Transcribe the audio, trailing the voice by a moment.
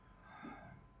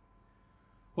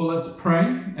Well, let's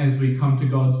pray as we come to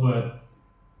God's Word.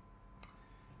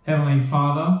 Heavenly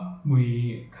Father,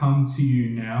 we come to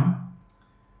you now.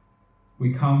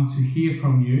 We come to hear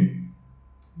from you,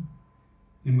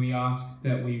 and we ask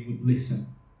that we would listen.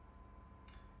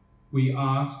 We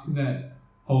ask that,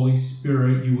 Holy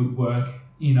Spirit, you would work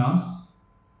in us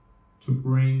to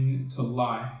bring to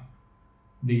life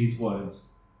these words.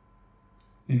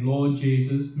 And Lord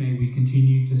Jesus, may we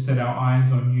continue to set our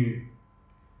eyes on you,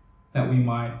 that we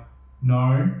might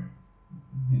know,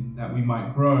 and that we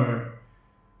might grow,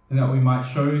 and that we might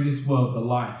show this world the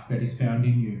life that is found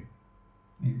in you.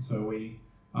 And so we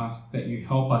ask that you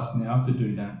help us now to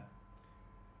do that.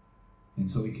 And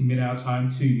so we commit our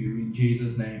time to you in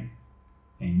Jesus' name.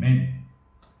 Amen.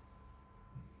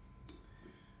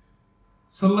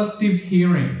 Selective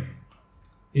hearing.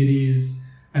 It is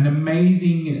an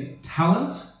amazing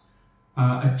talent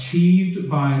achieved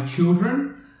by children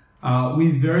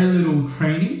with very little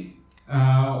training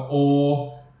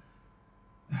or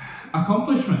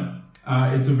accomplishment.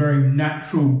 It's a very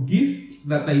natural gift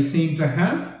that they seem to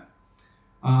have,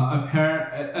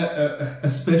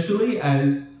 especially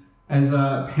as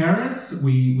parents.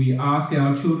 We ask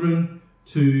our children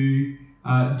to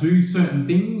do certain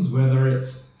things, whether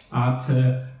it's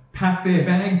to pack their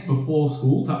bags before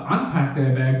school, to unpack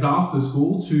their bags after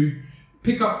school, to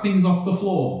pick up things off the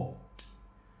floor.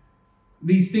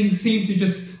 These things seem to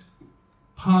just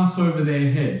pass over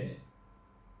their heads.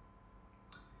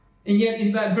 And yet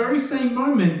in that very same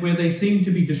moment where they seem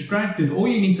to be distracted, all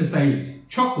you need to say is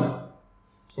chocolate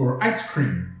or ice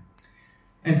cream.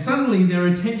 And suddenly their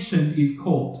attention is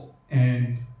caught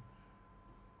and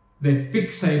they're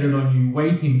fixated on you,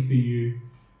 waiting for you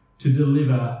to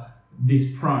deliver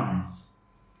this prize.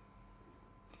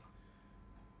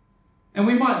 And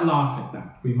we might laugh at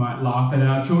that. We might laugh at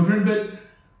our children, but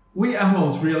we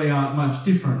adults really aren't much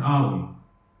different, are we?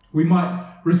 We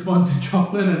might respond to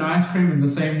chocolate and ice cream in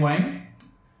the same way.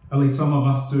 At least some of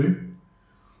us do.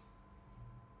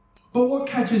 But what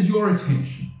catches your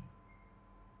attention?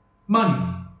 Money,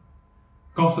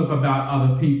 gossip about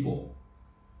other people,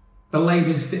 the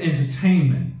latest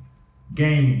entertainment,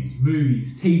 games,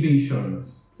 movies, TV shows.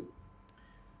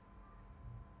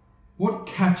 What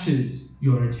catches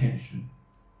your attention?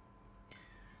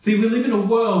 See, we live in a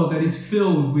world that is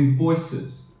filled with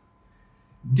voices.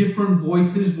 Different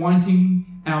voices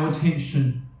wanting our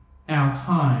attention, our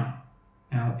time,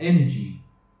 our energy,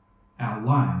 our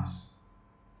lives.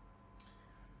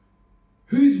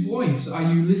 Whose voice are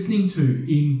you listening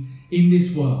to in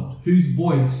this world? Whose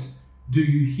voice do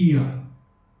you hear?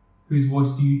 Whose voice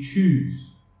do you choose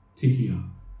to hear?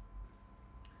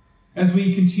 As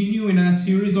we continue in our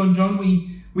series on John,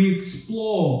 we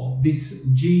explore this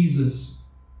Jesus.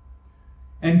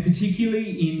 And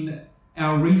particularly in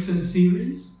our recent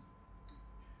series,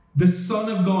 the Son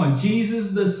of God, Jesus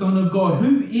the Son of God.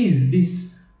 Who is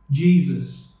this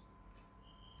Jesus?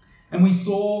 And we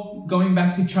saw, going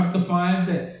back to chapter 5,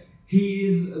 that he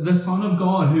is the Son of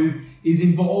God who is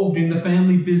involved in the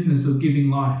family business of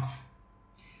giving life.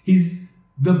 He's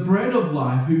the bread of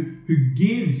life who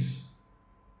gives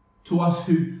to us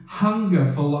who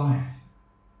hunger for life.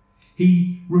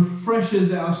 He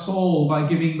refreshes our soul by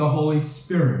giving the Holy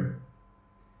Spirit.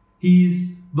 He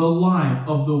is the light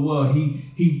of the world.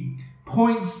 He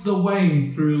points the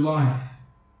way through life.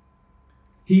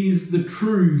 He is the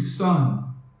true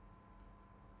Son.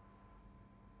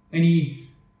 And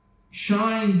he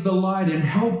shines the light and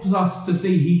helps us to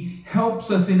see. He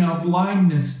helps us in our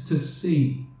blindness to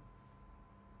see.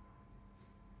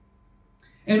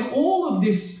 And all of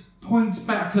this points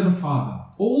back to the Father.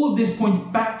 All of this points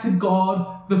back to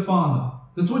God the Father.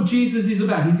 That's what Jesus is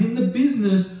about. He's in the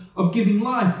business of giving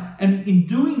life. And in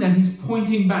doing that, he's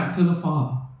pointing back to the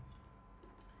Father.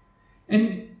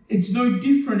 And it's no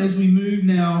different as we move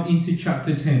now into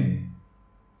chapter 10.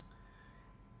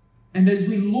 And as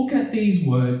we look at these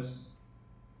words,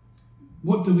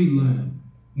 what do we learn?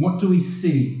 What do we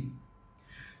see?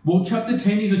 Well, chapter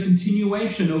 10 is a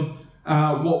continuation of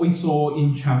what we saw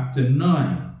in chapter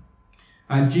 9.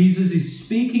 Jesus is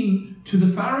speaking to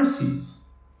the Pharisees.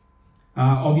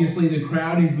 Obviously, the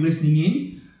crowd is listening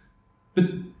in. But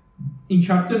in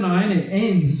chapter 9, it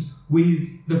ends with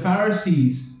the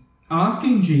Pharisees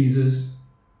asking Jesus,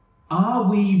 are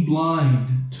we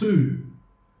blind too?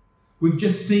 We've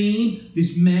just seen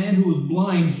this man who was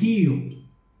blind healed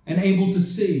and able to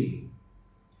see.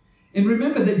 And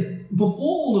remember that before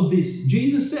all of this,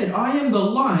 Jesus said, I am the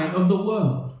light of the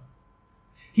world.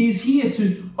 He is here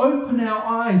to open our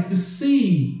eyes to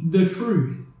see the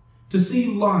truth, to see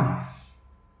life.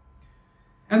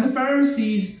 And the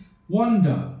Pharisees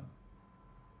wonder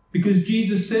because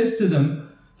Jesus says to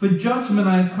them, For judgment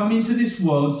I have come into this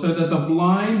world, so that the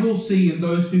blind will see, and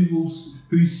those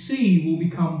who see will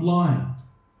become blind."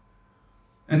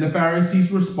 And the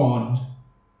Pharisees respond,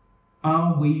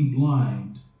 "Are we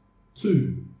blind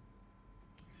too?"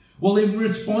 Well, in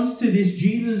response to this,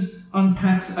 Jesus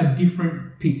unpacks a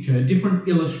different picture, a different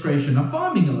illustration, a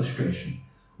farming illustration.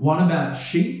 One about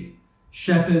sheep,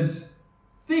 shepherds,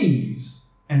 thieves,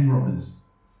 and robbers.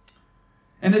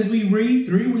 And as we read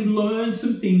through, we learn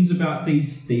some things about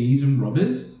these thieves and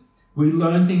robbers. We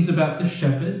learn things about the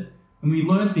shepherd, and we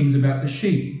learn things about the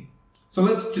sheep. So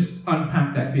let's just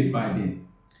unpack that bit by bit.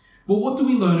 Well, what do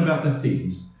we learn about the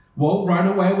thieves? Well, right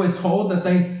away we're told that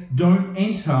they don't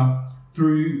enter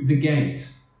through the gate.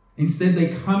 Instead,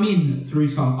 they come in through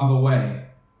some other way.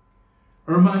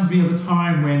 It reminds me of a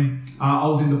time when I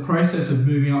was in the process of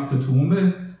moving up to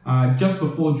Toowoomba, just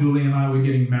before Julie and I were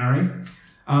getting married.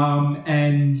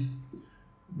 And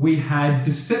we had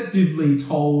deceptively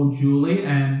told Julie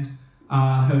and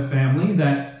her family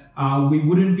that we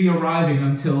wouldn't be arriving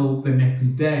until the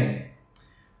next day.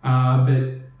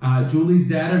 But Julie's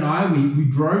dad and I, we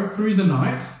drove through the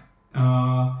night,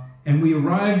 and we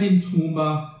arrived in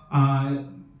Toowoomba.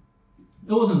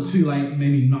 It wasn't too late,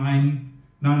 maybe 9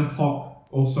 o'clock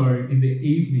or so in the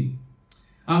evening.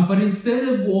 But instead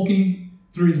of walking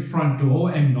through the front door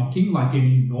and knocking like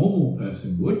any normal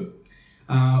person would,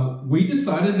 we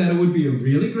decided that it would be a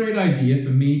really great idea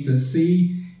for me to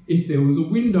see if there was a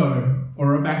window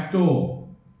or a back door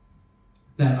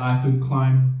that I could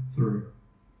climb through.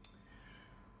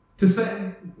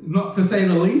 Not to say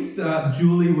the least,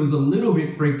 Julie was a little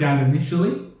bit freaked out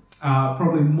initially,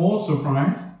 probably more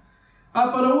surprised.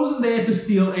 But I wasn't there to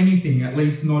steal anything, at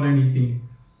least not anything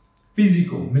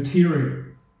physical, material.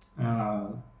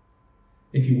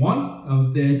 If you want, I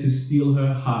was there to steal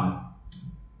her heart.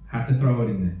 Had to throw it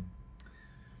in there.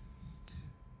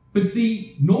 But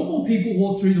see, normal people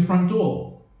walk through the front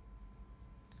door.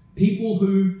 People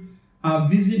who are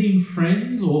visiting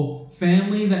friends or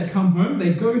family that come home,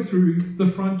 they go through the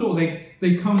front door.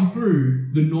 They come through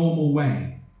the normal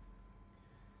way.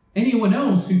 Anyone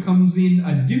else who comes in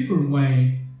a different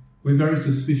way, we're very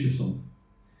suspicious of.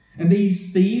 And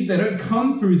these thieves, they don't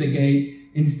come through the gate,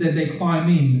 instead they climb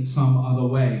in some other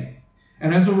way.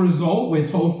 And as a result, we're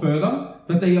told further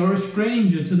that they are a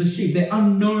stranger to the sheep. They're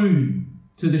unknown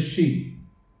to the sheep.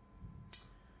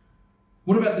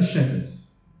 What about the shepherds?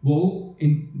 Well,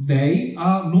 they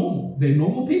are normal. They're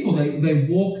normal people. They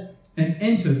walk and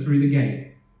enter through the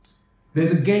gate.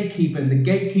 There's a gatekeeper, and the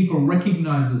gatekeeper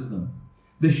recognizes them.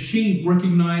 The sheep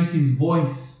recognize his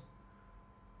voice.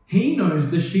 He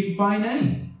knows the sheep by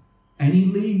name, and he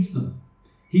leads them.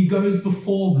 He goes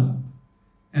before them,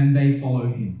 and they follow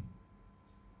him.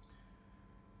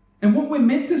 And what we're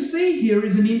meant to see here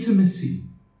is an intimacy.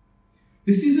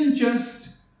 This isn't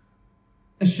just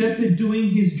a shepherd doing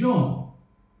his job.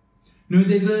 No,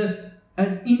 there's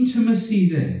an intimacy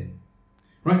there.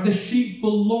 Right? The sheep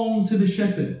belong to the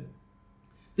shepherd.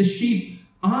 The sheep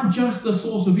aren't just a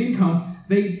source of income.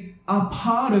 They are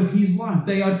part of his life.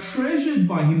 They are treasured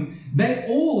by him.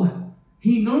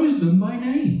 He knows them by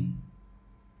name.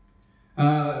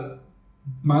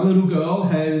 My little girl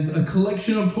has a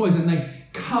collection of toys, and they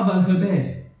cover her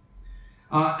bed.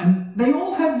 And they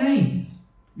all have names.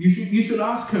 You should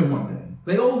ask her one day.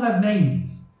 They all have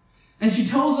names. And she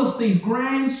tells us these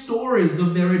grand stories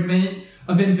of their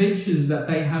adventures that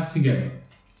they have together.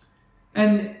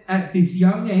 And at this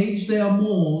young age, they are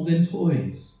more than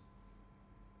toys.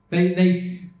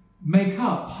 They make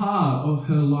up part of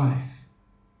her life.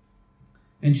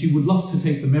 And she would love to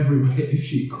take them everywhere if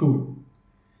she could.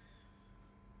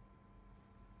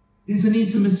 There's an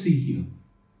intimacy here.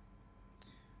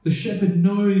 The shepherd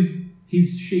knows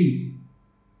his sheep.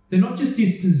 They're not just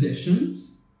his possessions.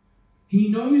 He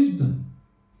knows them.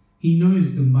 He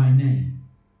knows them by name.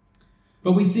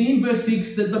 But we see in verse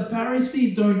 6 that the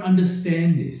Pharisees don't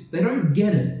understand this. They don't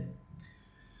get it.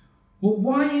 Well,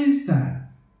 why is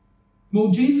that?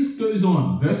 Well, Jesus goes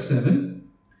on, verse 7.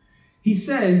 He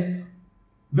says,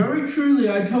 "Very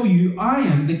truly I tell you, I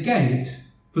am the gate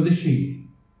for the sheep.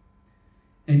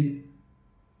 And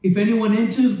if anyone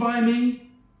enters by me,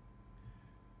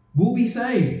 will be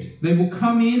saved. They will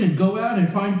come in and go out and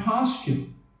find pasture."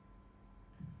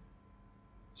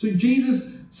 So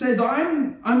Jesus says,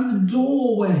 I'm the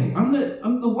doorway. I'm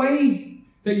the way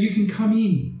that you can come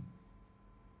in.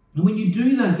 And when you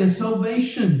do that, there's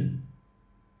salvation.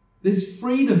 There's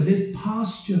freedom. There's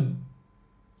pasture.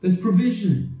 There's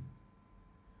provision.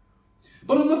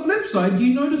 But on the flip side, do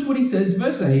you notice what he says?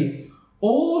 Verse 8,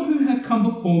 "All who have come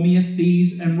before me are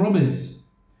thieves and robbers,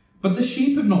 but the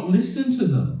sheep have not listened to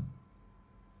them."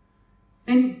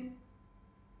 And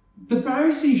the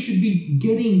Pharisees should be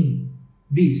getting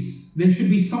this. There should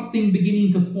be something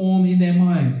beginning to form in their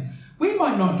minds. We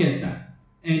might not get that.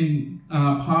 And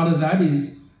part of that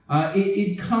is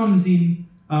it comes in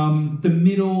the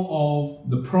middle of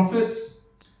the prophets,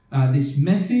 this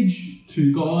message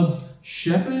to God's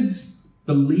shepherds,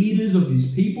 the leaders of his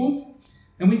people.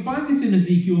 And we find this in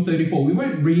Ezekiel 34. We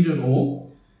won't read it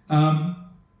all.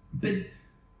 But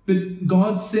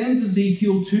God sends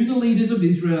Ezekiel to the leaders of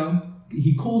Israel.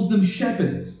 He calls them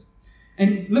shepherds.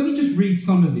 And let me just read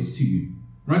some of this to you.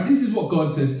 Right? This is what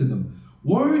God says to them.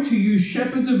 Woe to you,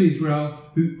 shepherds of Israel,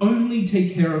 who only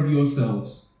take care of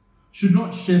yourselves. Should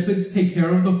not shepherds take care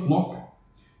of the flock?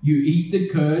 You eat the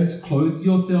curds, clothe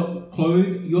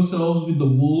yourselves with the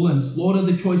wool, and slaughter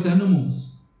the choice animals.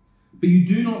 But you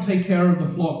do not take care of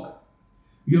the flock.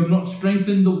 You have not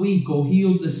strengthened the weak, or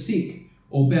healed the sick,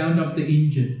 or bound up the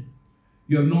injured.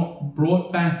 You have not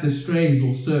brought back the strays,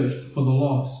 or searched for the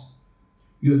lost.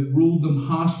 You have ruled them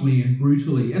harshly and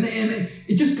brutally. And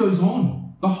it just goes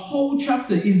on. The whole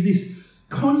chapter is this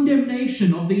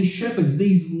condemnation of these shepherds,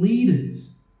 these leaders.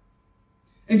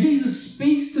 And Jesus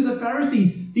speaks to the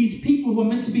Pharisees, these people who are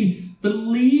meant to be the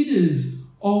leaders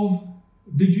of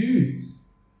the Jews.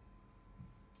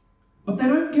 But they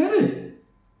don't get it.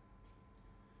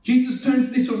 Jesus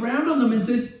turns this around on them and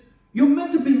says, you're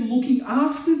meant to be looking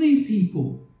after these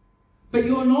people, but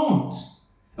you're not.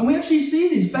 And we actually see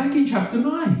this back in chapter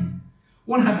 9.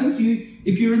 What happens?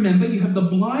 If you remember, you have the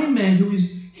blind man who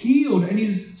is healed and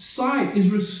his sight is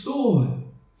restored.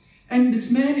 And this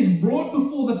man is brought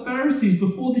before the Pharisees,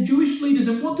 before the Jewish leaders.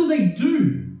 And what do?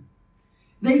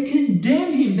 They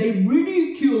condemn him. They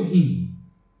ridicule him.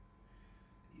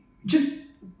 Just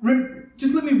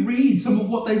let me read some of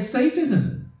what they say to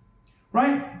them.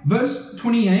 Right? Verse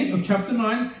 28 of chapter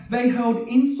 9, they hurled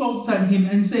insults at him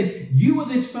and said, you are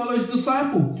this fellow's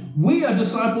disciple. We are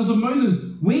disciples of Moses.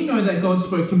 We know that God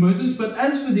spoke to Moses, but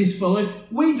as for this fellow,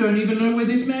 we don't even know where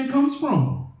this man comes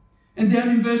from. And down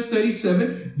in verse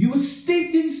 37, you were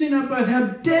steeped in sin at birth. How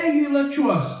dare you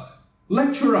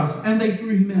lecture us? And they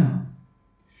threw him out.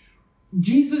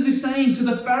 Jesus is saying to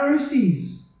the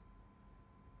Pharisees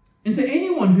and to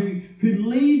anyone who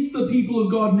leads the people of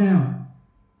God now,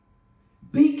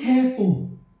 be careful,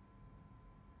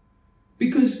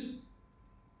 because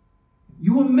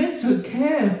you are meant to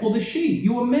care for the sheep.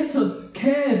 You are meant to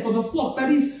care for the flock. That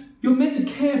is, you're meant to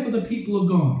care for the people of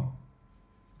God.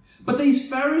 But these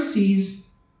Pharisees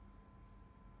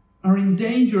are in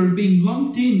danger of being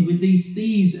lumped in with these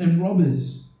thieves and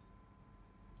robbers.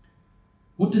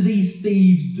 What do these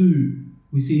thieves do?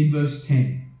 We see in verse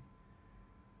 10.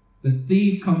 The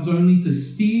thief comes only to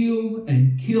steal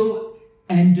and kill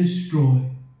and destroy.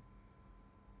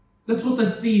 That's what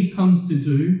the thief comes to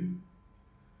do.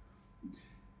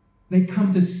 They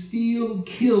come to steal,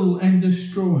 kill, and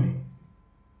destroy.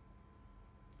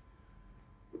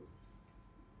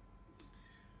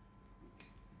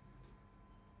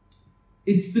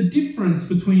 It's the difference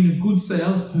between a good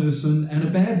salesperson and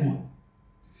a bad one.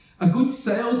 A good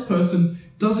salesperson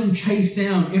doesn't chase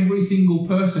down every single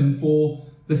person for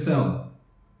the sell.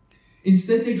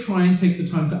 Instead, they try and take the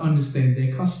time to understand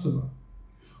their customer.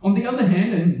 On the other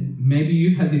hand, and maybe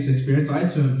you've had this experience, I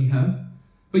certainly have,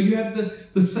 but you have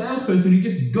the salesperson who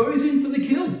just goes in for the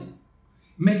kill,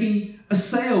 making a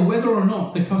sale whether or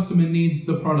not the customer needs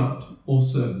the product or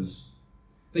service.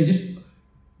 They just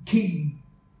keep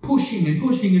pushing and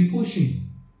pushing and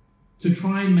pushing to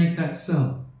try and make that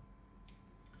sell.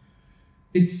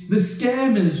 It's the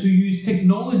scammers who use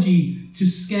technology to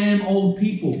scam old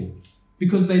people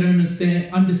because they don't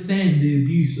understand the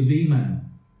abuse of email.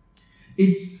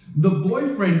 It's the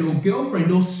boyfriend or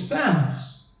girlfriend or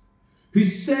spouse who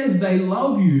says they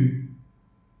love you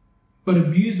but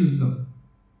abuses them.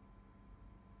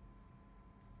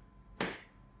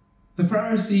 The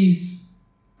Pharisees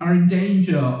are in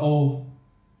danger of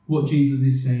what Jesus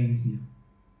is saying here.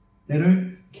 They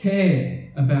don't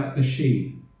care about the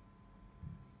sheep.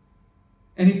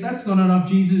 And if that's not enough,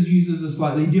 Jesus uses a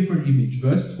slightly different image.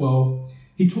 Verse 12,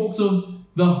 he talks of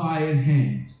the hired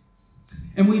hand.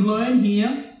 And we learn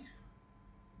here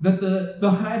that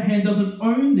the hired hand doesn't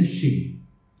own the sheep.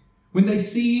 When they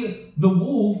see the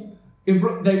wolf, they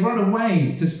run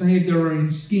away to save their own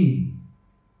skin.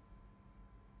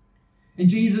 And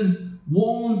Jesus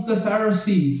warns the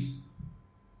Pharisees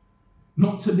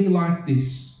not to be like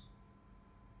this.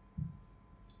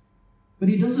 But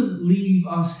he doesn't leave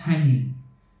us hanging.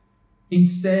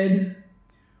 Instead,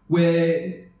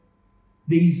 where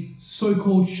these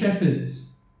so-called shepherds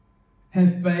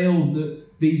have failed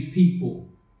these people,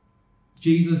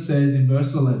 Jesus says in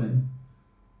verse 11,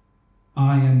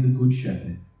 I am the good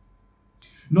shepherd.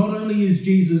 Not only is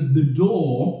Jesus the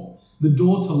door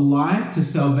to life, to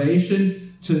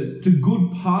salvation, to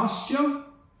good pasture,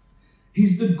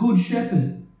 he's the good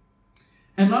shepherd.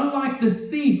 And unlike the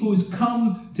thief who's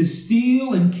come to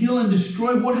steal and kill and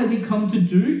destroy, what has he come to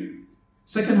do?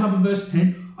 Second half of verse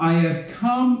 10, I have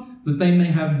come that they may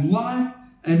have life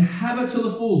and have it to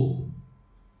the full.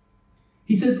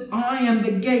 He says, I am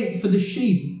the gate for the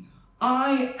sheep.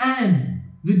 I am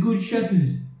the good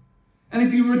shepherd. And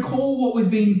if you recall what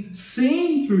we've been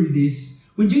seeing through this,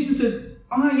 when Jesus says,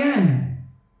 I am,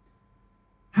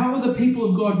 how are the people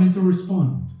of God meant to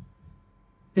respond?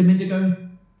 They're meant to go,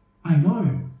 I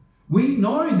know. We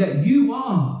know that you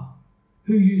are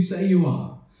who you say you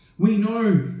are. We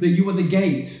know that you are the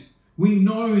gate. We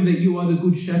know that you are the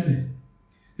good shepherd.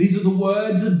 These are the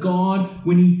words of God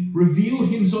when he revealed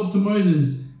himself to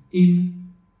Moses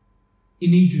in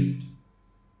Egypt.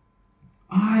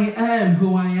 I am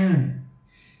who I am.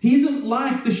 He isn't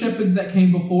like the shepherds that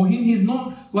came before him. He's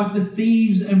not like the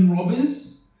thieves and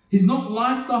robbers. He's not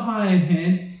like the hired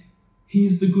hand.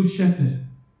 He's the good shepherd.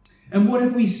 And what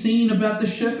have we seen about the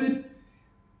shepherd?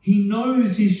 He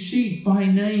knows his sheep by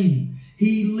name.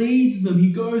 He leads them.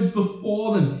 He goes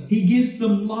before them. He gives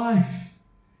them life.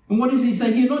 And what does he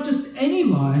say here? Not just any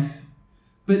life,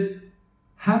 but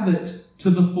have it to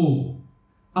the full.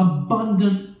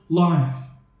 Abundant life.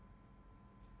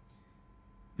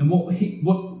 And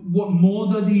what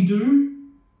more does he do?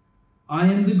 I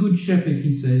am the good shepherd,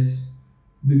 he says.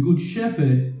 The good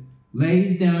shepherd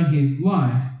lays down his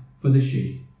life for the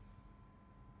sheep.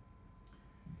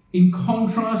 In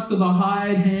contrast to the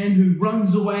hired hand who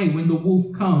runs away when the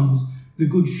wolf comes, the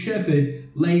good shepherd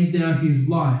lays down his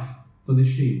life for the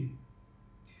sheep.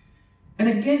 And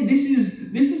again, this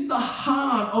is the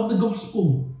heart of the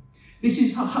gospel. This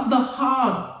is the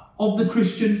heart of the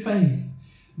Christian faith.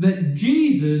 That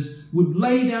Jesus would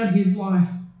lay down his life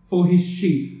for his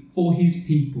sheep, for his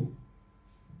people.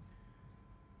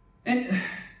 And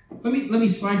let me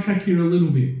sidetrack here a little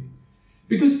bit.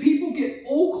 Because people get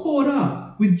all caught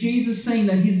up with Jesus saying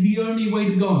that he's the only way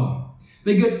to God.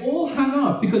 They get all hung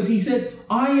up because he says,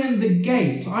 I am the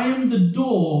gate, I am the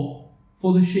door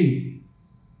for the sheep.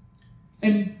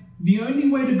 And the only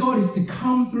way to God is to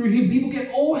come through him. People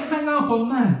get all hung up on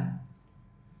that.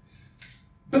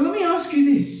 But let me ask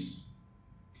you this.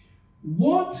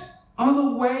 What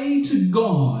other way to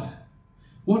God,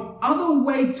 what other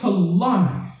way to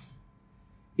life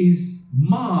is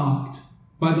marked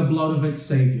by the blood of its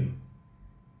Savior?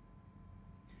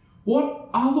 What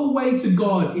other way to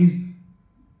God is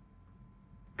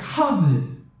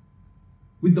covered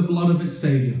with the blood of its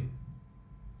Savior?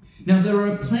 Now, there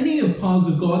are plenty of paths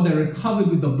of God that are covered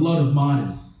with the blood of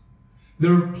martyrs.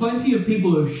 There are plenty of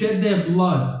people who have shed their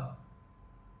blood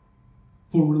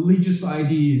for religious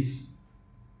ideas.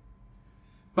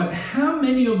 But how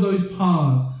many of those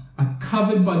paths are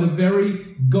covered by the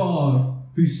very God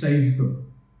who saves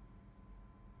them?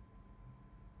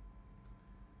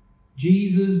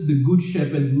 Jesus, the Good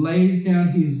Shepherd, lays down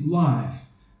his life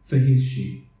for his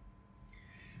sheep.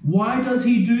 Why does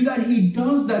he do that? He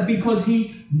does that because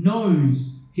he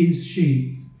knows his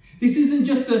sheep. This isn't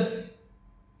just a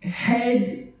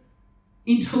head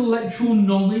intellectual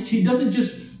knowledge. He doesn't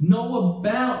just know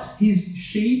about his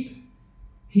sheep.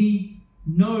 He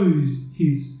knows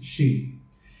his sheep.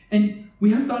 And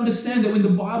we have to understand that when the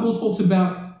Bible talks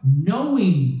about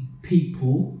knowing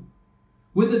people,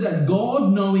 whether that's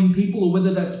God knowing people or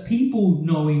whether that's people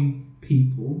knowing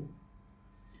people,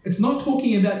 it's not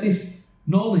talking about this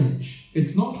knowledge.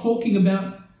 It's not talking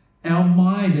about our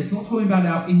mind. It's not talking about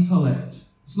our intellect.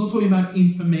 It's not talking about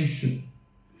information.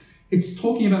 It's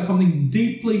talking about something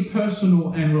deeply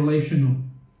personal and relational.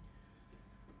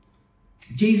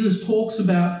 Jesus talks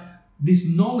about this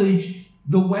knowledge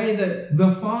the way that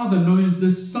the Father knows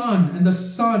the Son and the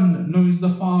Son knows the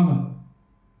Father.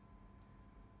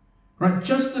 Right?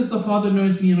 Just as the Father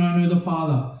knows me and I know the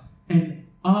Father, and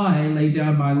I lay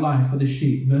down my life for the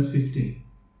sheep. Verse 15.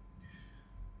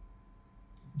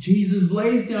 Jesus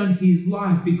lays down his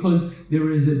life because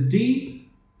there is a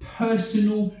deep,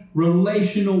 personal,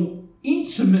 relational,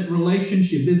 intimate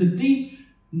relationship. There's a deep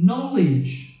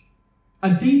knowledge,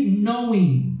 a deep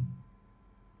knowing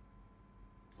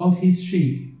of his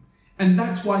sheep. And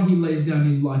that's why he lays down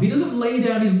his life. He doesn't lay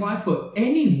down his life for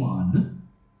anyone,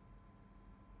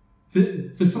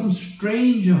 for some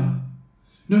stranger.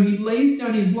 No, he lays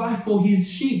down his life for his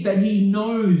sheep that he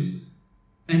knows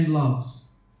and loves.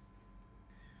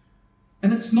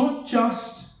 And it's not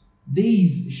just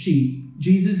these sheep.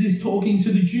 Jesus is talking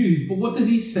to the Jews, but what does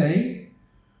he say?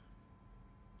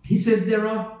 He says there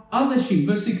are other sheep.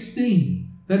 Verse 16.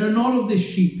 that are not of this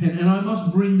sheep pen, and I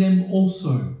must bring them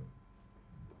also."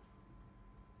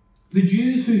 The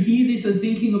Jews who hear this are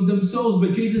thinking of themselves,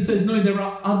 but Jesus says, no, there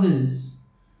are others,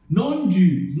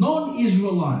 non-Jews,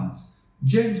 non-Israelites,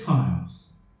 Gentiles,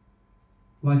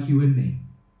 like you and me.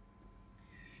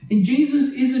 And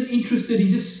Jesus isn't interested in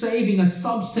just saving a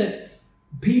subset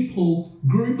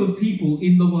group of people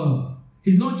in the world.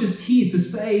 He's not just here to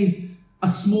save a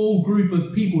small group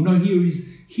of people. No, he is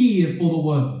here for the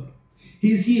world.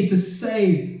 He is here to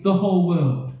save the whole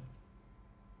world.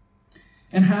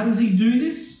 And how does he do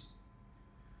this?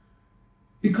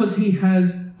 Because he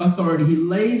has authority. He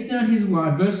lays down his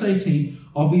life, verse 18,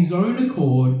 of his own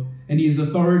accord, and he has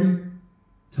authority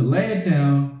to lay it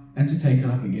down and to take it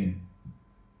up again.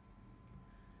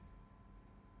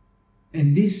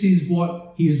 And this is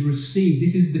what he has received.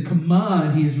 This is the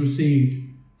command he has received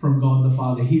from God the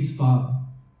Father, his Father.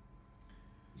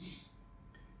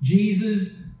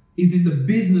 Jesus is in the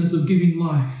business of giving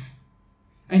life.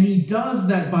 And he does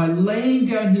that by laying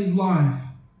down his life.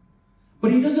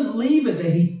 But he doesn't leave it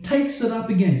there. He takes it up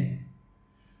again.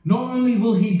 Not only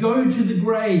will he go to the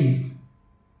grave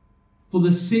for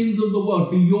the sins of the world,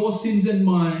 for your sins and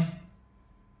mine,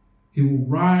 he will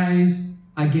rise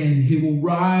again. He will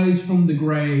rise from the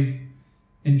grave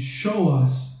and show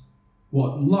us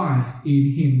what life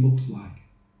in him looks like.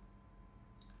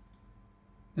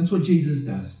 That's what Jesus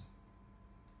does.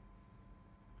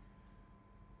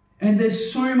 And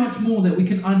there's so much more that we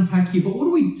can unpack here. But what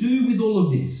do we do with all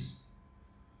of this?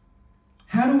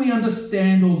 How do we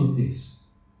understand all of this?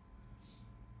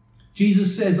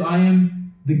 Jesus says, I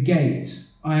am the gate.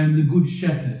 I am the good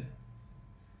shepherd.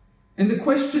 And the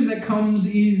question that comes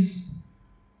is,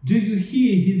 do you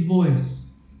hear his voice?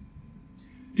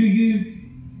 Do you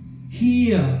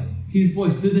hear his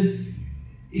voice?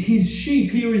 His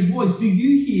sheep hear his voice. Do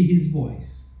you hear his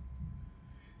voice?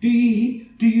 Do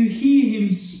you hear him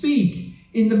speak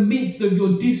in the midst of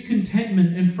your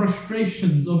discontentment and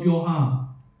frustrations of your heart?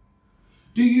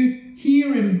 Do you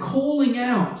hear him calling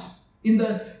out in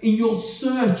your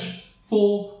search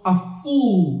for a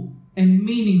full and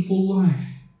meaningful life,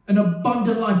 an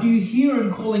abundant life? Do you hear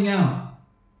him calling out?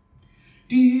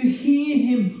 Do you hear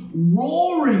him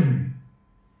roaring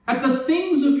at the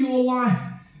things of your life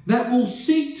that will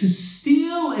seek to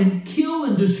steal and kill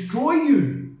and destroy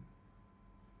you?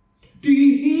 Do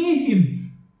you hear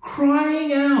him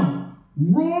crying out,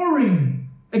 roaring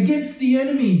against the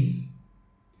enemies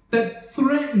that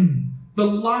threaten the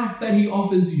life that he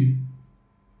offers you?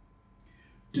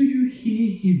 Do you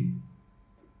hear him?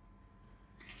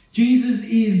 Jesus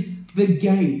is the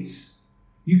gate.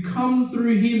 You come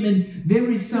through him and there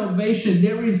is salvation.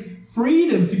 There is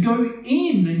freedom to go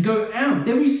in and go out.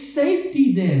 There is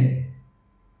safety there.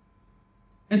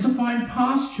 And to find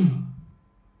pasture.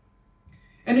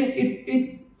 And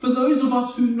it for those of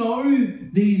us who know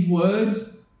these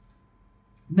words,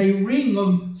 they ring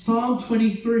of Psalm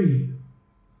 23.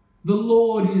 The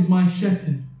Lord is my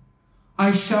shepherd.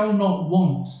 I shall not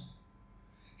want.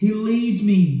 He leads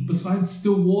me beside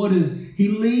still waters. He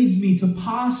leads me to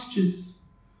pastures.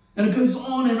 And it goes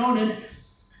on and on.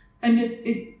 And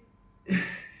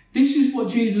this is what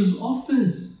Jesus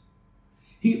offers.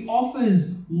 He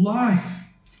offers life.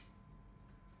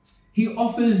 He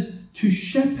offers to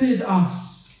shepherd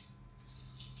us,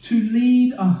 to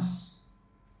lead us,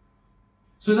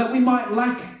 so that we might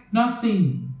lack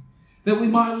nothing, that we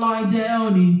might lie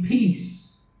down in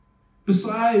peace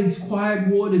besides quiet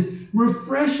waters,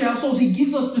 refresh our souls. He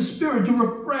gives us the Spirit to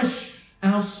refresh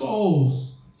our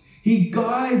souls. He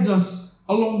guides us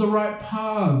along the right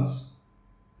paths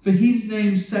for his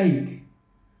name's sake.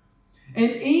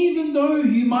 And even though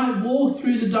you might walk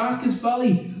through the darkest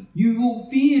valley, you will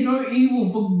fear no evil,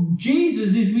 for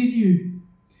Jesus is with you.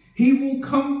 He will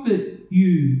comfort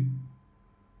you.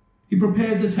 He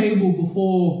prepares a table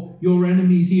before your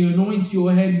enemies. He anoints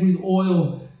your head with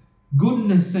oil.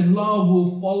 Goodness and love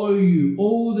will follow you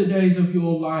all the days of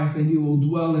your life, and you will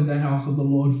dwell in the house of the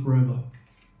Lord forever.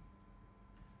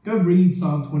 Go read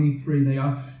Psalm 23. They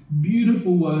are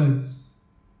beautiful words.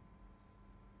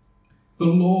 The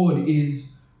Lord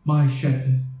is my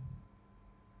shepherd.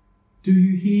 Do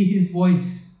you hear his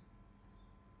voice?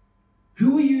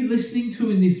 Who are you listening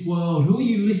to in this world? Who are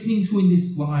you listening to in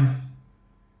this life?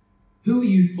 Who are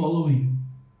you following?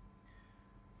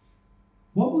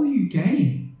 What will you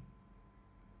gain?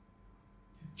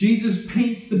 Jesus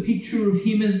paints the picture of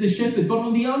him as the shepherd, but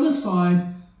on the other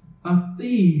side are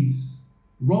thieves,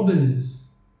 robbers,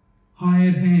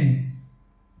 hired hands.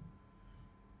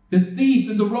 The thief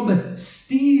and the robber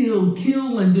steal,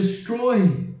 kill, and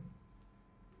destroy.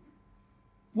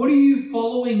 What are you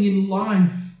following in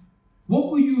life What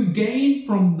will you gain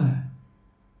from that?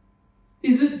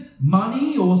 Is it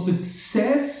money or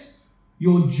success,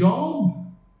 your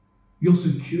job, your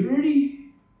security,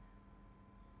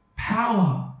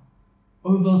 power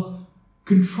over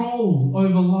control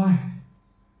over life,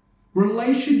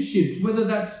 relationships, whether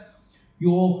that's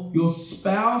your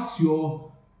spouse,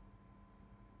 your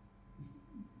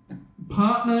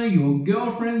partner, your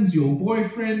girlfriends, your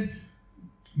boyfriend,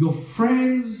 your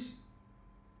friends?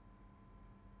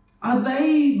 Are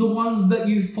they the ones that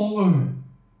you follow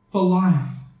for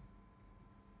life?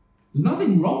 There's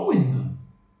nothing wrong with them.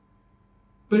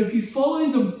 But if you follow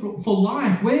them for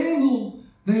life, where will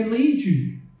they lead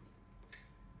you?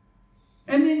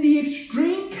 And in the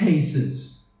extreme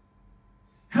cases,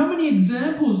 how many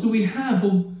examples do we have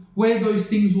of where those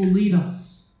things will lead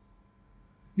us?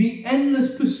 The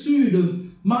endless pursuit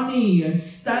of money and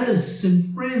status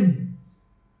and friends.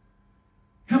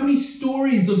 How many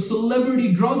stories of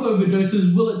celebrity drug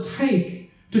overdoses will it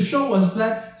take to show us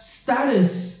that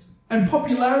status and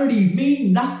popularity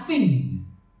mean nothing?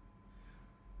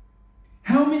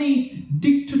 How many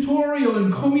dictatorial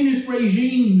and communist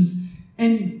regimes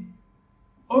and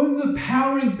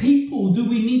overpowering people do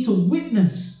we need to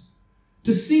witness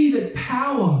to see that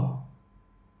power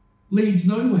leads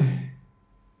nowhere?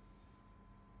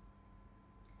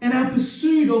 And our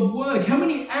pursuit of work, how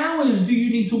many hours do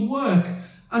you need to work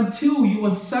until you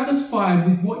are satisfied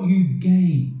with what you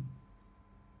gain?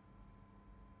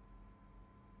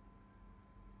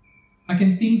 I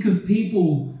can think of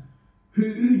people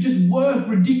who just work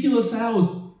ridiculous hours,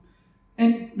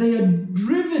 and they are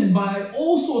driven by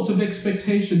all sorts of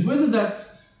expectations, whether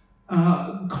that's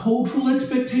cultural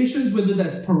expectations, whether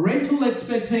that's parental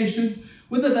expectations,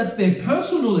 whether that's their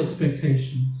personal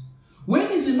expectations.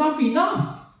 When is enough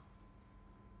enough?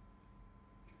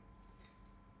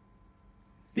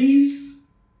 These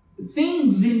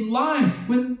things in life,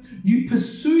 when you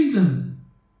pursue them,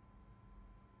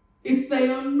 if they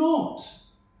are not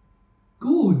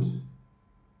good,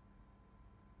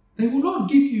 they will not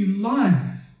give you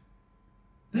life.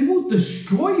 They will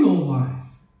destroy your life.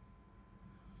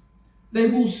 They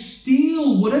will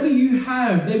steal whatever you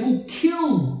have. They will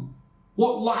kill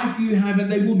what life you have,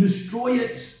 and they will destroy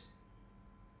it.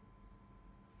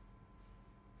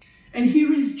 And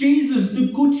here is Jesus,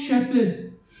 the Good Shepherd,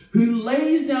 who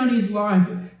lays down his life,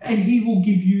 and he will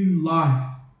give you life.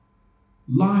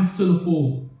 Life to the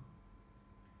full.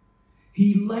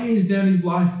 He lays down his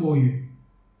life for you.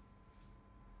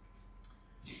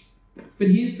 But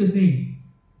here's the thing.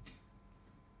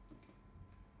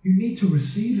 You need to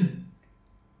receive it.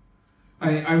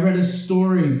 I read a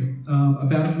story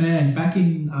about a man back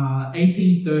in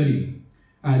 1830.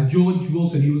 George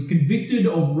Wilson. He was convicted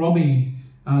of robbing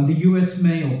the US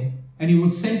mail, and he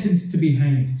was sentenced to be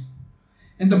hanged.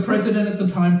 And the president at the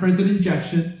time, President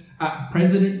Jackson,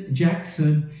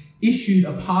 issued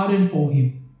a pardon for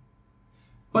him.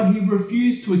 But he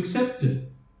refused to accept it.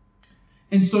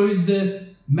 And so the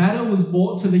matter was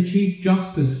brought to the Chief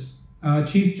Justice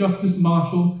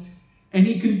Marshall, and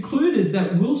he concluded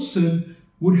that Wilson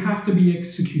would have to be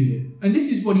executed. And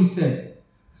this is what he said: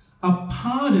 "A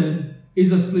pardon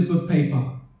is a slip of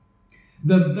paper,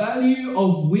 the value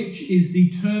of which is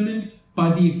determined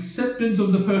by the acceptance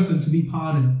of the person to be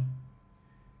pardoned.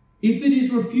 If it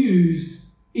is refused,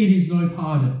 it is no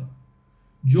pardon.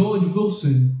 George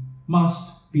Wilson must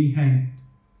be hanged."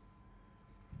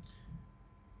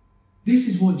 This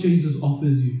is what Jesus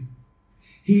offers you.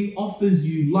 He offers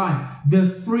you life,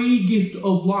 the free gift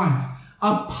of life,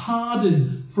 a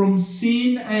pardon from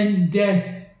sin and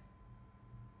death,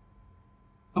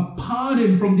 a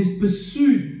pardon from this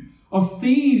pursuit of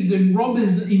thieves and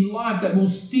robbers in life that will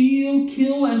steal,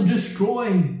 kill, and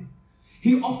destroy.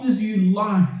 He offers you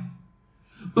life,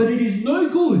 but it is no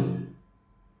good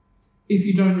if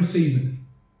you don't receive it.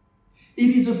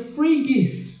 It is a free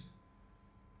gift.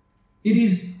 It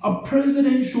is a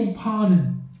presidential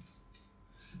pardon.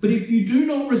 But if you do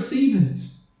not receive it,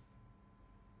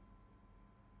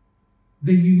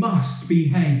 then you must be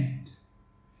hanged.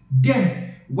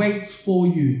 Death waits for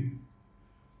you.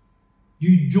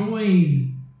 You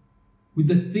join with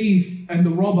the thief and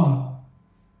the robber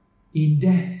in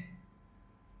death.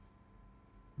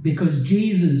 Because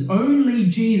Jesus, only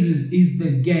Jesus, is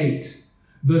the gate,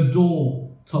 the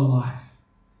door to life.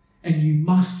 And you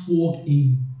must walk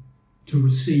in to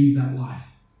receive that life.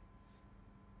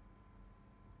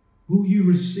 Will you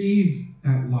receive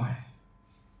that life?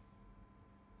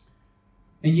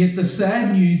 And yet the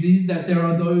sad news is that there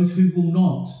are those who will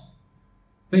not.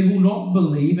 They will not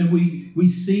believe, and we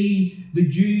see the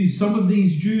Jews, some of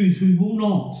these Jews who will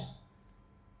not.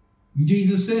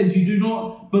 Jesus says, "You do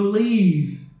not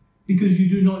believe because you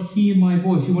do not hear my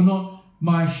voice. You are not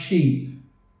my sheep.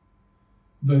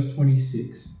 Verse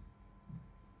 26.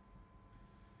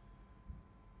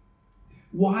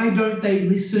 Why don't they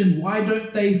listen? Why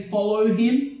don't they follow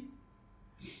him?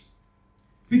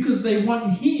 Because they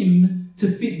want him to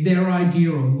fit their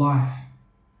idea of life.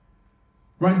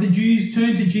 Right? The Jews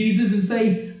turn to Jesus and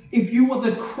say, if you are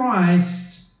the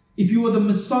Christ, if you are the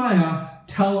Messiah,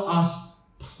 tell us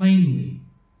plainly.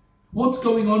 What's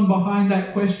going on behind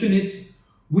that question? It's,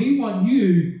 we want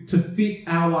you to fit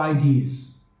our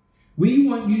ideas. We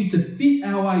want you to fit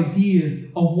our idea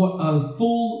of what a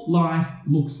full life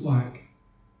looks like.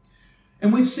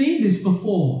 And we've seen this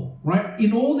before, right?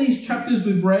 In all these chapters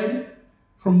we've read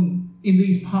from in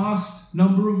these past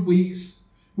number of weeks,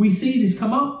 we see this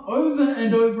come up over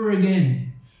and over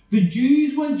again. The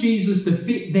Jews want Jesus to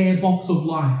fit their box of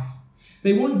life.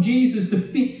 They want Jesus to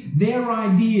fit their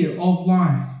idea of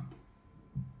life.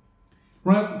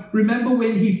 Right? Remember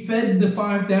when he fed the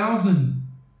 5,000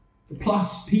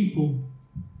 plus people?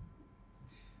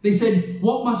 They said,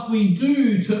 what must we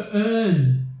do to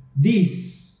earn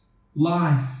this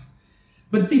life?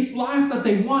 But this life that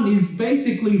they want is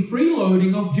basically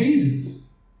freeloading of Jesus.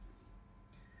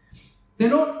 They're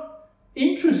not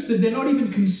interested, they're not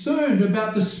even concerned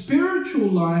about the spiritual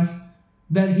life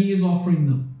that he is offering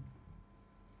them.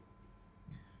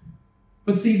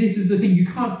 But see, this is the thing. You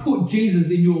can't put Jesus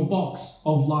in your box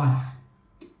of life.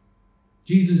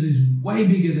 Jesus is way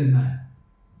bigger than that.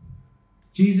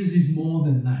 Jesus is more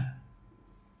than that.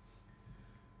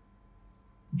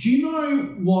 Do you know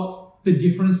what the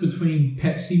difference between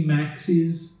Pepsi Max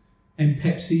is and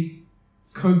Pepsi,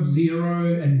 Coke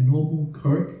Zero and normal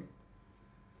Coke?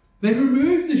 They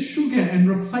remove the sugar and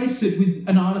replace it with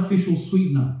an artificial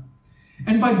sweetener.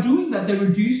 And by doing that, they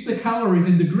reduce the calories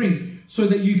in the drink so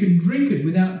that you can drink it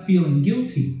without feeling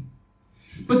guilty.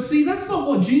 But see, that's not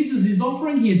what Jesus is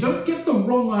offering here. Don't get the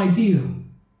wrong idea.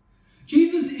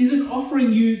 Jesus isn't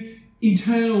offering you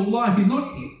eternal life. He's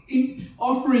not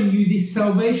offering you this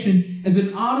salvation as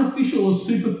an artificial or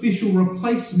superficial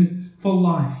replacement for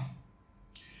life.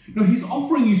 No, he's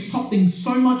offering you something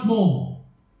so much more.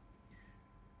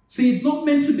 See, it's not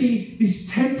meant to be this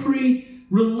temporary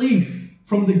relief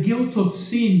from the guilt of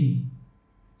sin.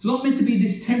 It's not meant to be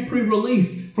this temporary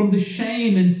relief from the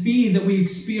shame and fear that we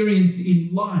experience in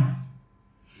life.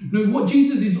 No, what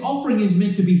Jesus is offering is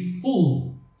meant to be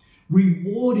full,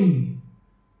 rewarding,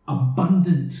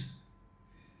 abundant.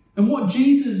 And what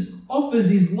Jesus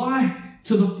offers is life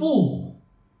to the full.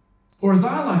 Or as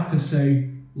I like to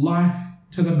say, life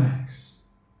to the max.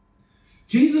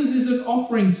 Jesus isn't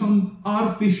offering some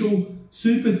artificial,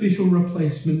 superficial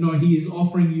replacement. No, he is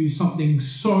offering you something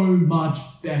so much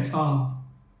better.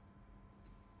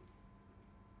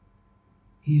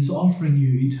 He is offering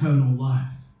you eternal life.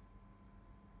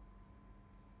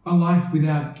 A life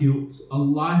without guilt, a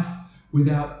life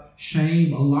without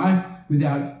shame, a life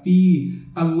without fear,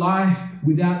 a life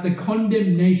without the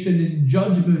condemnation and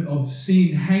judgment of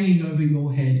sin hanging over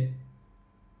your head.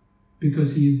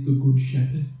 Because he is the good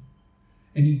shepherd.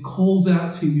 And he calls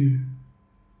out to you.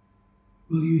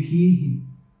 Will you hear him?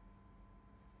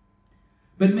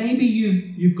 But maybe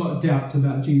you've got doubts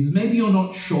about Jesus. Maybe you're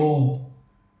not sure.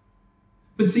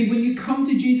 But see, when you come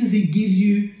to Jesus, he gives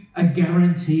you a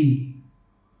guarantee.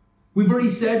 We've already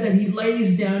said that he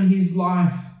lays down his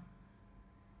life.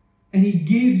 And he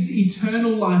gives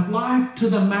eternal life, life to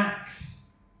the max.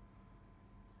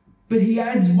 But he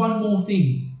adds one more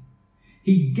thing.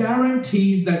 He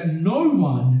guarantees that no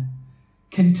one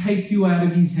can take you out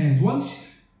of his hands. Once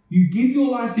you give your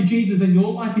life to Jesus and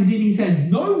your life is in his hands,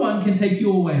 no one can take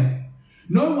you away.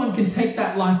 No one can take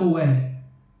that life away.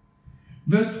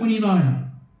 Verse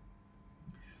 29.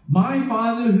 My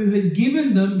Father who has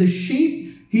given them, the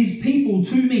sheep, his people,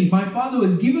 to me, my Father who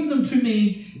has given them to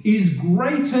me, is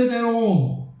greater than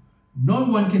all. No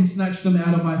one can snatch them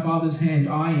out of my Father's hand.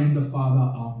 I and the Father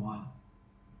are one.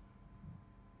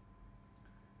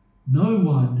 No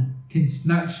one can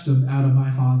snatch them out of my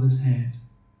Father's hand.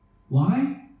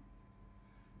 Why?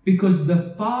 Because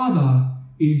the Father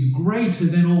is greater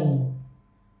than all.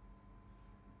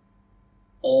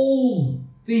 All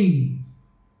things,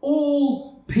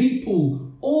 all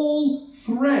people, all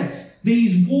threats,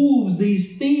 these wolves,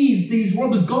 these thieves, these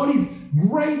robbers, God is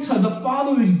greater. The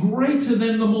Father is greater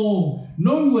than them all.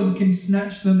 No one can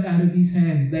snatch them out of his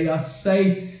hands. They are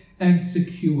safe and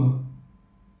secure.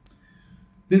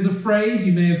 There's a phrase,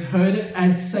 you may have heard it,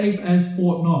 as safe as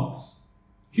Fort Knox.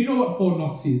 Do you know what Fort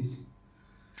Knox is?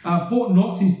 Fort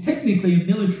Knox is technically a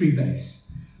military base,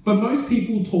 but most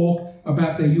people talk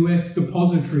about the US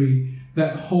depository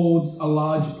that holds a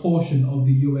large portion of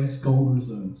the US gold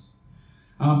reserves.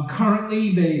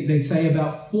 Currently, they say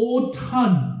about 4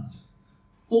 tons,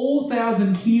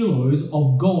 4,000 kilos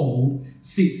of gold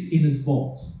sits in its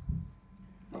vaults.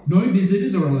 No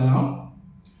visitors are allowed.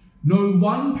 No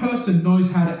one person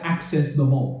knows how to access the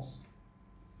vaults.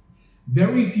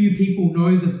 Very few people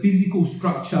know the physical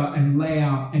structure and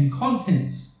layout and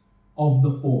contents of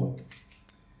the fort.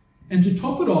 And to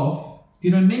top it off,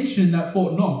 did I mention that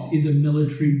Fort Knox is a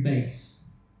military base?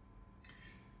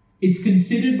 It's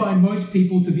considered by most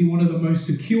people to be one of the most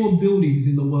secure buildings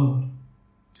in the world.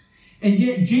 And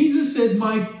yet Jesus says,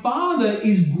 my Father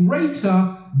is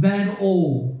greater than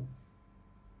all.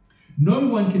 No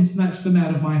one can snatch them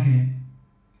out of my hand.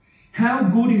 How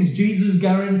good is Jesus'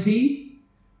 guarantee?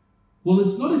 Well,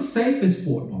 it's not as safe as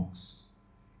Fort Knox.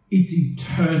 It's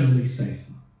eternally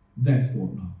safer than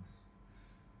Fort Knox.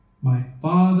 My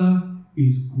Father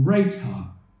is greater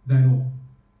than all.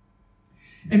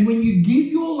 And when you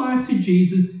give your life to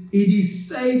Jesus, it is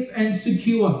safe and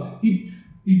secure.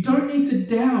 You don't need to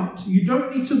doubt. You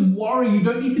don't need to worry. You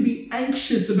don't need to be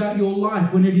anxious about your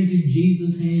life when it is in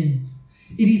Jesus' hands.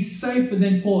 It is safer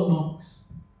than Fort Knox.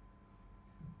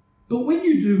 But when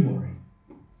you do worry,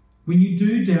 when you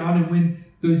do doubt, and when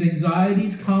those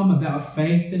anxieties come about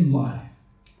faith and life,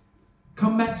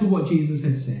 come back to what Jesus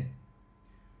has said.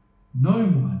 No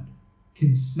one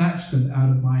can snatch them out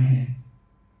of my hand.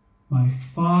 My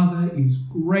Father is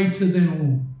greater than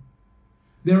all.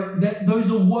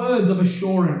 Those are words of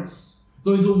assurance.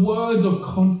 Those are words of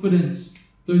confidence.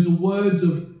 Those are words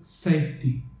of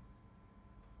safety.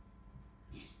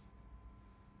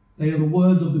 They are the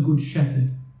words of the Good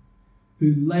Shepherd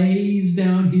who lays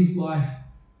down his life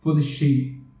for the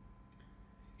sheep.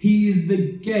 He is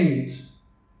the gate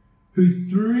who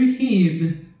through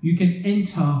him you can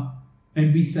enter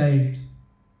and be saved.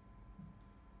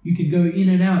 You can go in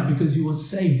and out because you are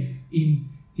safe in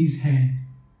his hand.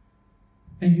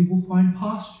 And you will find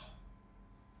pasture.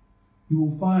 You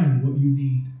will find what you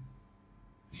need.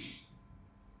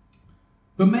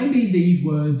 But maybe these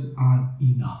words aren't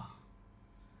enough.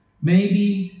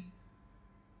 Maybe,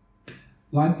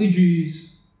 like the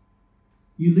Jews,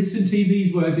 you listen to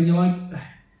these words and you're like,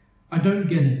 I don't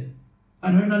get it.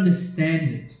 I don't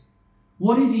understand it.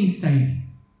 What is he saying?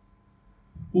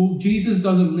 Well, Jesus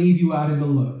doesn't leave you out in the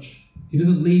lurch. He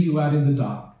doesn't leave you out in the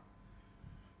dark.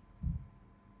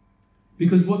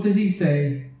 Because what does he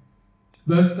say?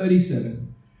 Verse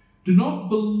 37. Do not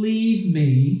believe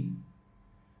me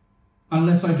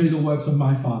unless I do the works of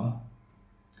my Father.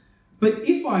 But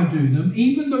if I do them,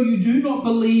 even though you do not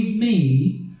believe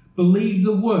me, believe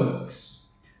the works,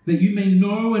 that you may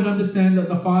know and understand that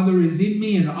the Father is in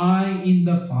me and I in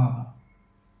the Father.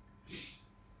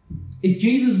 If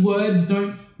Jesus' words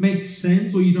don't make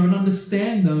sense or you don't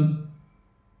understand them,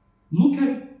 look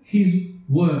at his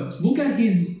works. Look at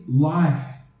his life.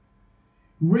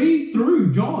 Read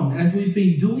through John as we've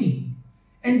been doing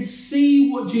and see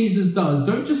what Jesus does.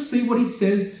 Don't just see what he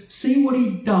says, see what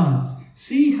he does.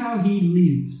 See how he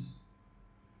lives.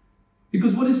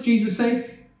 Because what does Jesus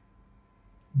say?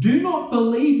 Do not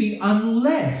believe me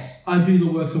unless I do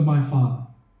the works of my Father.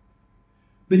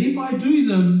 But if I do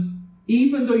them,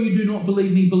 even though you do not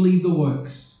believe me, believe the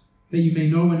works, that you may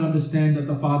know and understand that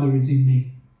the Father is in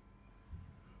me.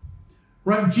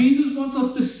 Right? Jesus wants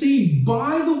us to see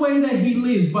by the way that he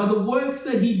lives, by the works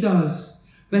that he does,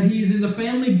 that he is in the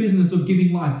family business of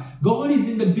giving life. God is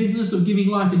in the business of giving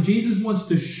life, and Jesus wants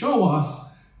to show us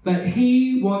that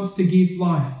he wants to give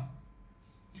life.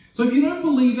 So if you don't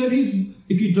believe it,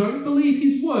 if you don't believe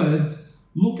his words,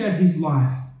 look at his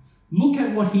life. Look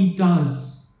at what he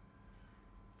does.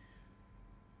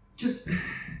 Just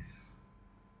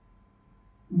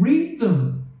read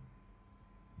them.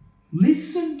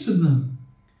 Listen to them.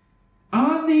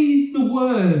 Are these the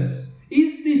words?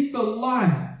 Is this the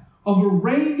life of a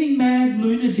raving mad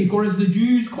lunatic, or as the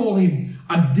Jews call him,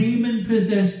 a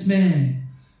demon-possessed man?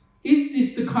 Is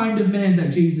this the kind of man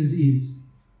that Jesus is?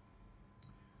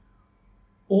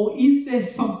 Or is there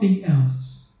something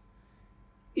else?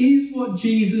 Is what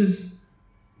Jesus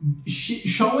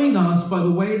showing us by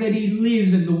the way that he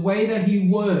lives and the way that he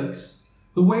works,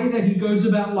 the way that he goes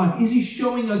about life, is he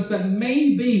showing us that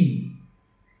maybe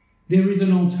there is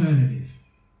an alternative?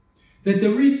 That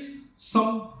there is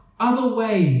some other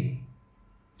way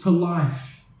to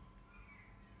life?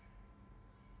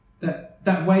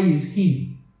 That way is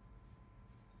him.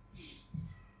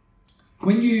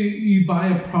 When you buy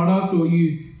a product or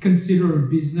you consider a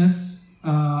business,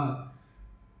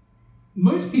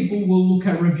 most people will look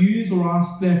at reviews or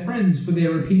ask their friends for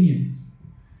their opinions.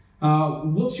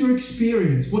 What's your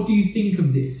experience? What do you think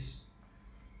of this?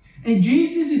 And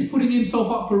Jesus is putting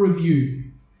himself up for review.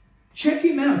 Check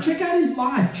him out. Check out his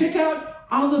life. Check out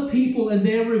other people and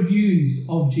their reviews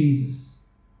of Jesus.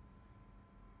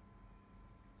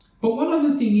 But one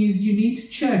other thing is you need to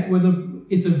check whether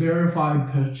it's a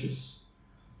verified purchase.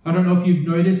 I don't know if you've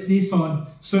noticed this on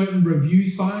certain review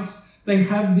sites. They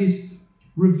have this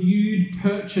reviewed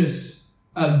purchase,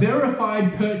 a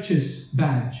verified purchase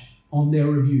badge on their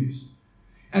reviews.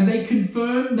 And they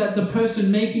confirm that the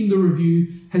person making the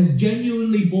review has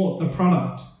genuinely bought the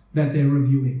product that they're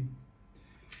reviewing.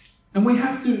 And we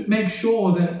have to make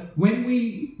sure that when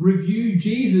we review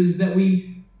Jesus, that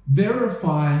we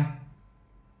verify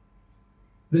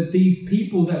that these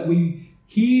people that we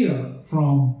hear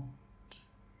from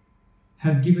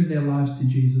have given their lives to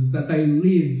Jesus, that they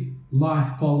live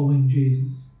life following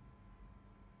Jesus.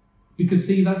 Because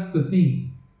see, that's the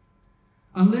thing.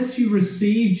 Unless you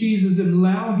receive Jesus and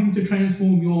allow him to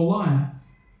transform your life,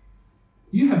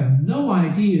 you have no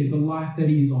idea the life that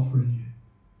he is offering you.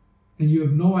 And you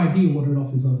have no idea what it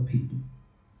offers other people.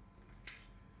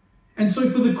 And so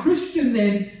for the Christian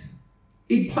then,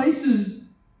 it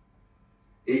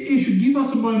should give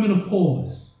us a moment of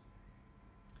pause.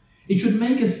 It should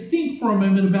make us think for a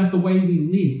moment about the way we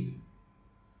live.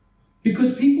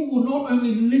 Because people will not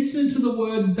only listen to the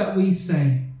words that we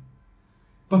say,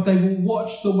 but they will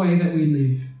watch the way that we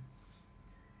live.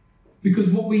 Because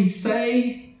what we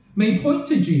say may point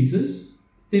to Jesus,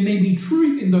 there may be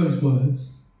truth in those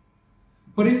words,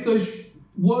 but if those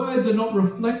words are not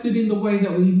reflected in the way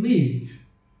that we live,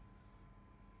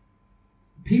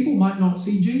 people might not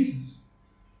see Jesus.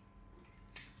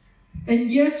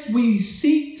 And yes, we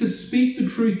seek to speak the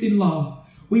truth in love.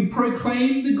 We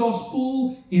proclaim the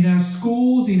gospel in our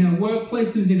schools, in our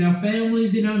workplaces, in our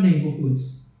families, in our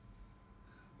neighborhoods.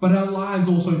 But our lives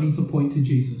also need to point to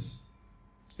Jesus.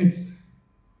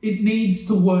 It needs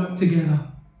to work together.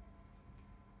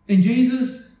 And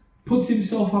Jesus puts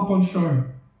himself up on show.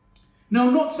 Now,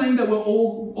 I'm not saying that we're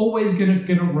always going to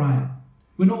get it right.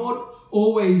 We're not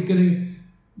always going to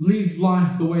live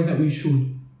life the way that we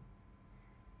should.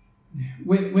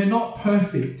 We're not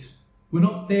perfect. We're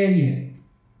not there yet.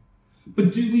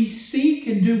 But do we seek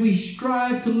and do we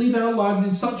strive to live our lives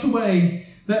in such a way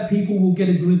that people will get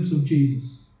a glimpse of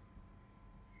Jesus?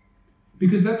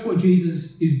 Because that's what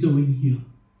Jesus is doing here.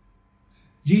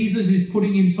 Jesus is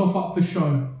putting himself up for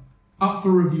show, up for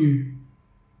review.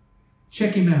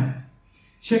 Check him out.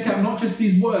 Check out not just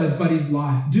his words, but his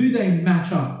life. Do they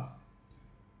match up?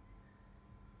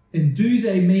 And do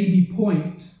they maybe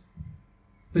point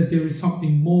that there is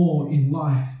something more in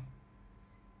life?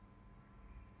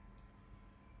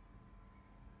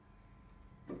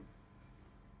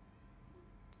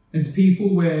 As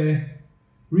people, we're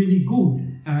really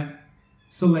good at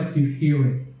selective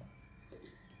hearing.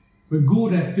 We're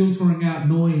good at filtering out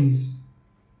noise.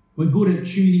 We're good at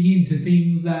tuning in to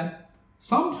things that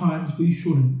sometimes we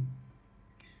shouldn't.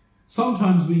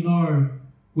 Sometimes we know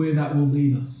where that will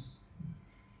lead us.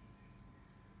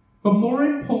 But more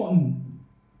important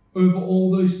over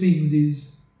all those things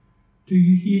is, do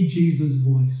you hear Jesus'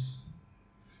 voice?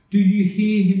 Do you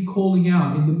hear him calling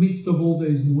out in the midst of all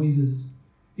those noises?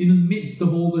 In the midst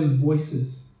of all those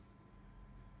voices?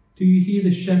 Do you hear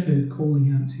the shepherd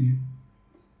calling out to you?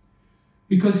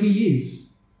 Because he is.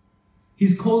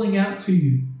 He's calling out to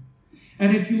you.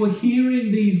 And if you are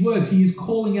hearing these words, he is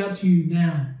calling out to you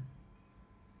now.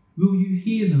 Will you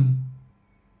hear them?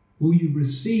 Will you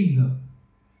receive them?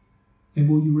 And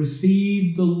will you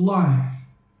receive the life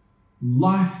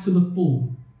to the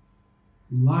full,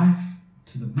 life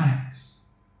to the max,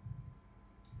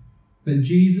 that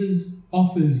Jesus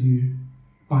offers you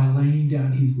by laying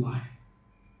down his life?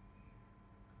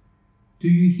 Do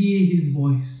you hear his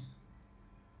voice?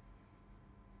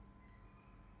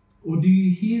 Or do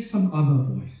you hear some other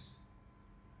voice?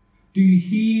 Do you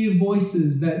hear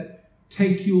voices that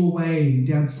take you away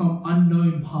down some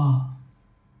unknown path?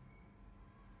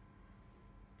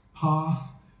 Path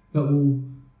that will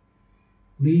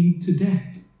lead to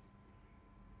death,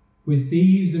 where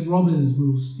thieves and robbers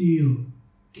will steal,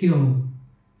 kill,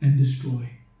 and destroy.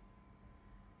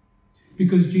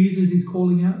 Because Jesus is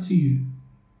calling out to you,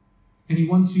 and he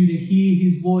wants you to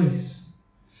hear his voice,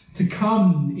 to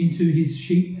come into his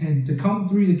sheep pen, to come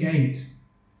through the gate,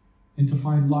 and to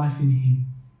find life in him.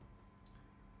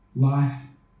 Life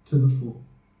to the full.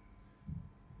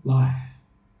 Life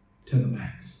to the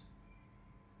max.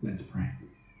 Let's pray.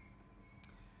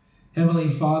 Heavenly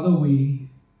Father, we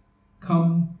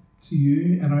come to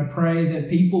you, and I pray that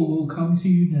people will come to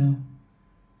you now,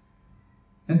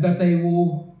 and that they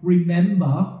will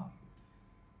remember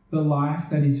the life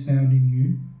that is found in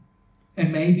you,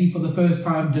 and maybe for the first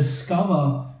time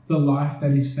discover the life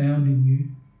that is found in you.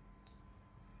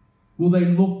 Will they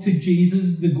look to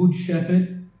Jesus, the Good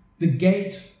Shepherd, the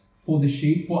gate for the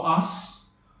sheep, for us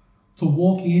to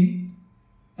walk in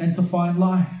and to find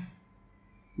life,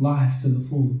 life to the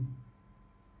full?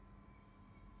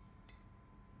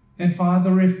 And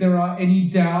Father, if there are any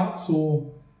doubts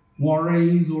or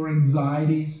worries or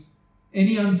anxieties,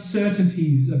 any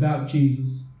uncertainties about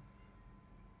Jesus,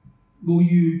 will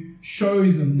you show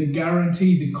them the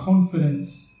guarantee, the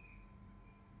confidence,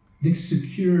 the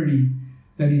security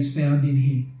that is found in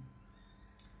him?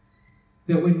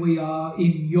 That when we are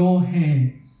in your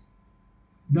hands,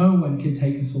 no one can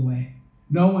take us away.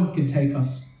 No one can take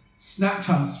us, snatch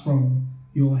us from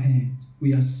your hand.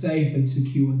 We are safe and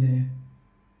secure there.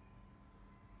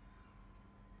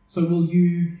 So will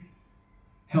you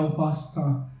help us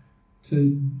to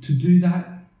do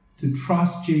that, to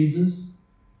trust Jesus,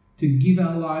 to give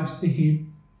our lives to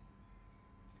him?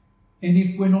 And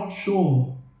if we're not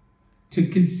sure, to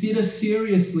consider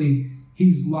seriously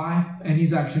his life and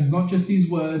his actions, not just his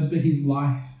words, but his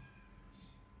life.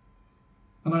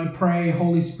 And I pray,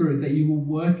 Holy Spirit, that you will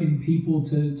work in people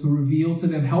to reveal to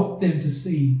them, help them to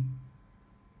see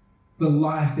the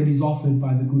life that is offered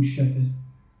by the Good Shepherd,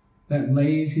 that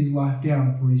lays his life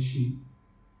down for his sheep.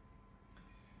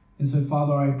 And so,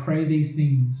 Father, I pray these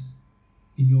things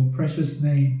in your precious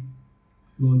name,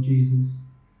 Lord Jesus.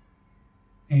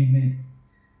 Amen.